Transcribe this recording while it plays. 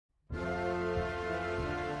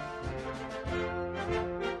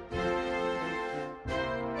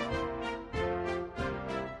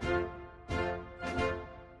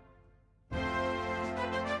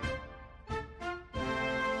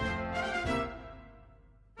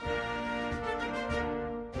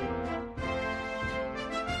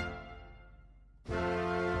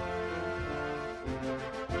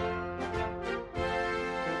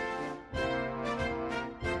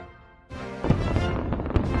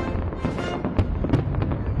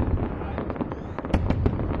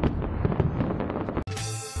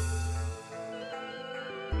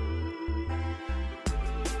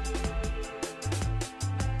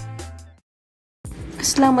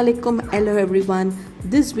Assalamu alaikum, hello everyone.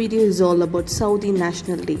 This video is all about Saudi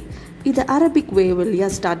National Day. This Arabic way will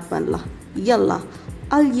start panla. Yalla.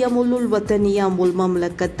 Al-Yamulul Wataniya Mul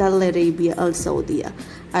Mamlakat Al-Arabia Al-Saudiya.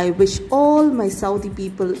 I wish all my Saudi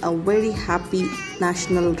people a very happy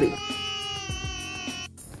National Day.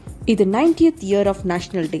 This is the 90th year of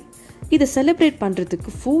National Day. This celebrate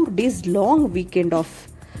பண்றதுக்கு 4 days long weekend off.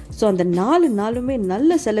 So அந்த 4 நாளுமே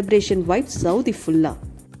நல்ல celebration vibe Saudi fulla.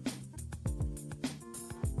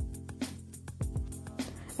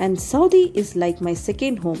 And Saudi is like my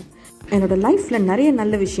second home. என்னோட லைஃப்ல நிறைய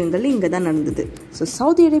நல்ல விஷயங்கள் இங்க தான் நடந்தது. So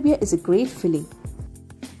Saudi Arabia is a great feeling.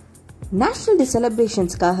 National Day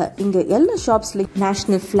celebrationsக்காக இங்க எல்லா ஷாப்ஸ்ல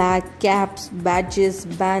national flag, caps, badges,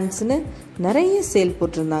 bands-னு நிறைய சேல்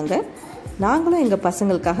போட்டிருந்தாங்க. நாங்களும் எங்க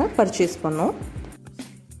பசங்களுக்காக பர்ச்சேஸ் பண்ணோம்.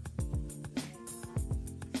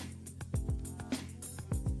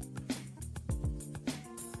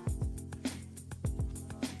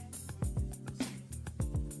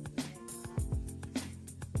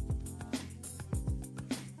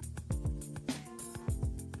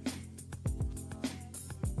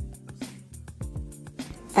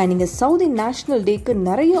 And in Saudi National Day ku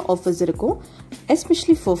nariya offers irukum,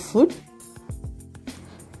 especially for food.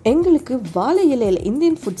 எங்களுக்கு வாழை இலையில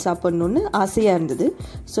இந்தியன் ஃபுட் சாப்பிடணும்னு ஆசையா இருந்தது.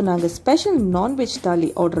 ஸோ நாங்கள் ஸ்பெஷல் நான்வெஜ் தாலி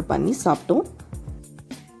ஆர்டர் பண்ணி சாப்பிட்டோம்.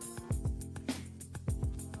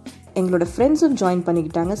 எங்களோட ஃப்ரெண்ட்ஸும் ஜாயின்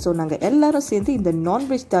பண்ணிக்கிட்டாங்க. ஸோ நாங்கள் எல்லாரும் சேர்ந்து இந்த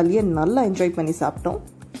நான்வெஜ் தாலியை நல்லா என்ஜாய் பண்ணி சாப்பிட்டோம்.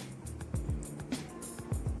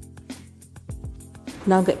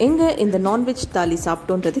 நாங்கள் எங்கே இந்த நான்வெஜ் தாலி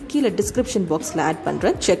சாப்பிட்டோன்றது கீழே டிஸ்கிரிப்ஷன் பாக்ஸில் ஆட்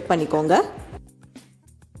பண்ணுறேன், செக் பண்ணிக்கோங்க.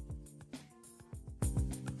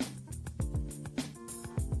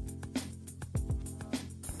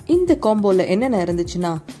 இந்த காம்போவில் என்னென்ன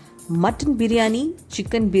இருந்துச்சுன்னா mutton biryani,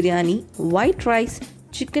 chicken biryani, white rice,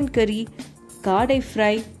 chicken கறி, காடை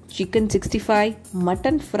fry, chicken 65,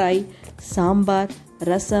 mutton fry, sambar,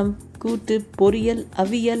 ரசம், கூட்டு, பொரியல்,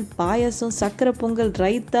 அவியல், பாயசம், சக்கரை பொங்கல்,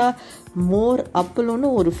 ரைத்தா, மோர், அப்பளம்னு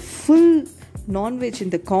ஒரு ஃபுல் நான்வெஜ்.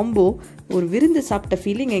 இந்த காம்போ ஒரு விருந்து சாப்பிட்ட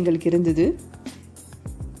ஃபீலிங் எங்களுக்கு இருந்தது.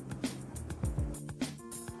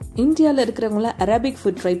 இந்தியாவில் இருக்கிறவங்களாம் அரபிக்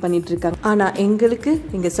ஃபுட் ட்ரை பண்ணிட்டு இருக்காங்க. ஆனால் எங்களுக்கு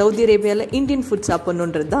இங்கே சவுதி அரேபியாவில் இந்தியன் ஃபுட்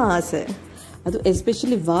சாப்பிடணுன்றது தான் ஆசை. அதுவும்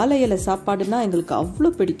எஸ்பெஷலி வாழை இலை சாப்பாடுனா எங்களுக்கு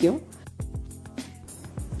அவ்வளோ பிடிக்கும்.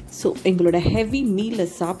 ஸோ எங்களோட ஹெவி மீலை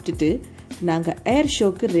சாப்பிட்டுட்டு நாங்கள் ஏர்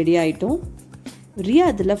ஷோக்கு ரெடி ஆகிட்டோம்.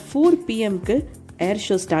 ரியாதில் 4 PM ஏர்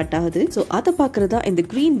ஷோ ஸ்டார்ட் ஆகுது. ஸோ அதை பார்க்குறது தான் இந்த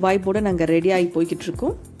க்ரீன் வைப்போடு நாங்கள் ரெடி ஆகி போய்கிட்டு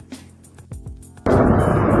இருக்கோம்.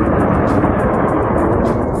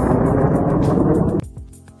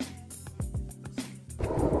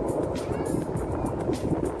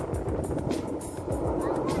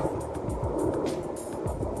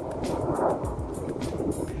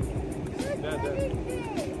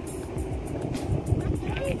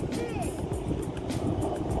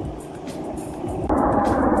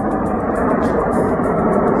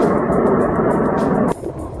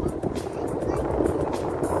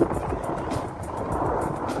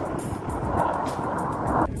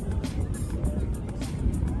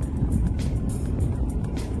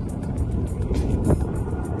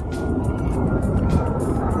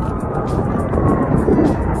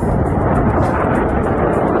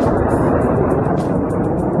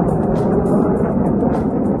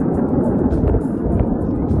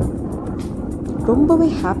 ரொம்பவே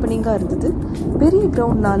ஹாப்பனிங்காக இருந்தது. பெரிய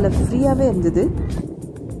கிரவுண்ட்னால ஃப்ரீயாகவே இருந்தது.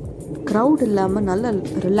 க்ரௌட் இல்லாமல் நல்லா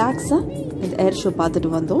ரிலாக்ஸாக இந்த ஏர் ஷோ பார்த்துட்டு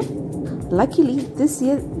வந்தோம். Luckily this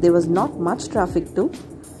year there was not much traffic two.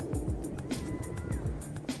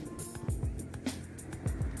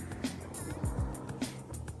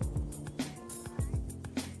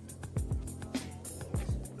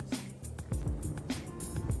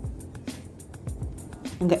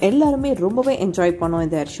 இங்கே எல்லாருமே ரொம்பவே என்ஜாய் பண்ணோம்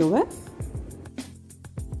இந்த ஏர் ஷோவை.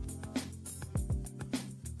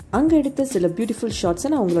 அங்கே எடுத்த சில பியூட்டிஃபுல் ஷாட்ஸை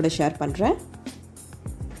நான் உங்களோட ஷேர் பண்ணுறேன்.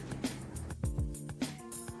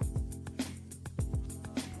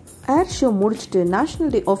 ஏர் ஷோ முடிச்சுட்டு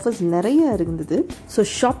நேஷ்னல் டே ஆஃபர்ஸ் நிறைய இருந்தது. ஸோ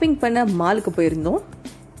ஷாப்பிங் பண்ண மாலுக்கு போயிருந்தோம்.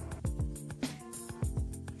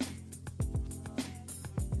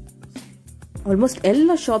 ஆல்மோஸ்ட்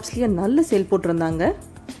எல்லா ஷாப்ஸ்லேயும் நல்ல சேல் போட்டிருந்தாங்க.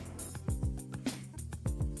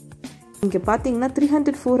 இங்கே பார்த்தீங்கன்னா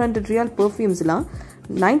 300-400 ரியால் பர்ஃப்யூம்ஸ்லாம்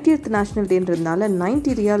 90th நேஷ்னல் டேன்றதுனால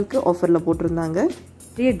 90 ரியாலுக்கு ஆஃபரில் போட்டிருந்தாங்க.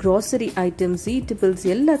 நிறைய க்ராசரி ஐட்டம்ஸ், ஈட்டபிள்ஸ்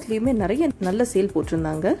எல்லாத்துலேயுமே நிறைய நல்ல சேல்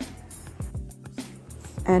போட்டிருந்தாங்க.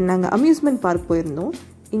 அண்ட் நாங்கள் அம்யூஸ்மெண்ட் பார்க் போயிருந்தோம்.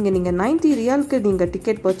 இங்கே நீங்கள் 90 ரியாலுக்கு நீங்கள்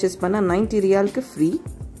டிக்கெட் பர்ச்சேஸ் பண்ணால் 90 ரியாலுக்கு ஃப்ரீ.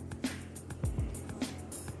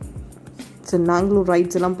 ஸோ நாங்களும்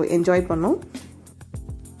ரைட்ஸ் எல்லாம் போய் என்ஜாய் பண்ணோம்.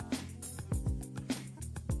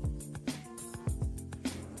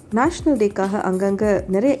 நேஷ்னல் டேக்காக அங்கங்கே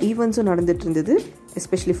நிறைய ஈவெண்ட்ஸும் நடந்துட்டு இருந்தது,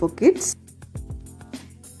 especially for kids.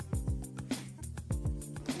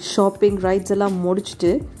 Shopping rights எல்லாம்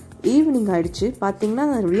முடிச்சுட்டு ஈவினிங் ஆயிடுச்சு. பார்த்தீங்கன்னா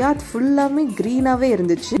ரியாத் ஃபுல்லாமே க்ரீனாகவே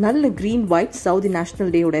இருந்துச்சு. நல்ல green white Saudi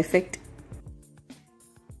national டேயோட effect.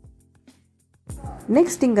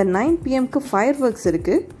 Next இங்கே 9 PM ஃபயர் ஒர்க்ஸ்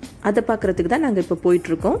இருக்குது. அதை பார்க்குறதுக்கு தான் நாங்கள் இப்போ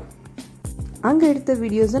போயிட்டுருக்கோம். அங்கே எடுத்த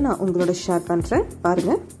வீடியோஸை நான் உங்களோட ஷேர் பண்ணுறேன்,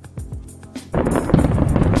 பாருங்கள்.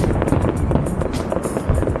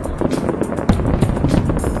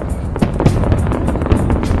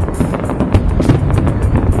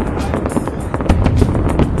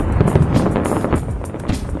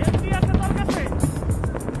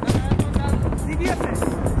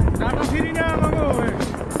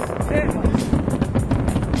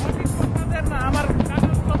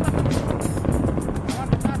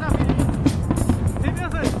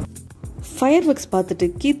 ஃபயர் ஒர்க்ஸ் பார்த்துட்டு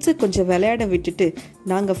கிட்ஸை கொஞ்சம் விளையாட விட்டுட்டு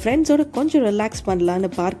நாங்கள் ஃப்ரெண்ட்ஸோட கொஞ்சம் ரிலாக்ஸ் பண்ணலான்னு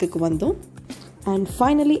பார்க்குக்கு வந்தோம். And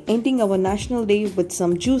finally ending our national day with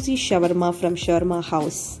some juicy shawarma from shawarma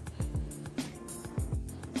house.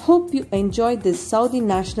 Hope you enjoy this Saudi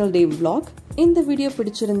national day vlog. இந்த வீடியோ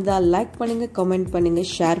பிடிச்சிருந்தா லைக் பண்ணுங்க, கமெண்ட் பண்ணுங்க,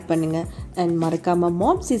 ஷேர் பண்ணுங்க. அண்ட் மறக்காம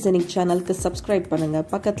மாம் சீசனிங் சேனலுக்கு சப்ஸ்கிரைப் பண்ணுங்க.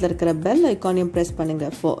 பக்கத்தில் இருக்கிற பெல் ஐக்கானையும் ப்ரெஸ் பண்ணுங்க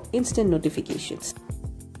for instant notifications.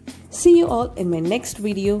 See you all in my next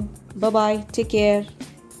video. Bye bye. Take care.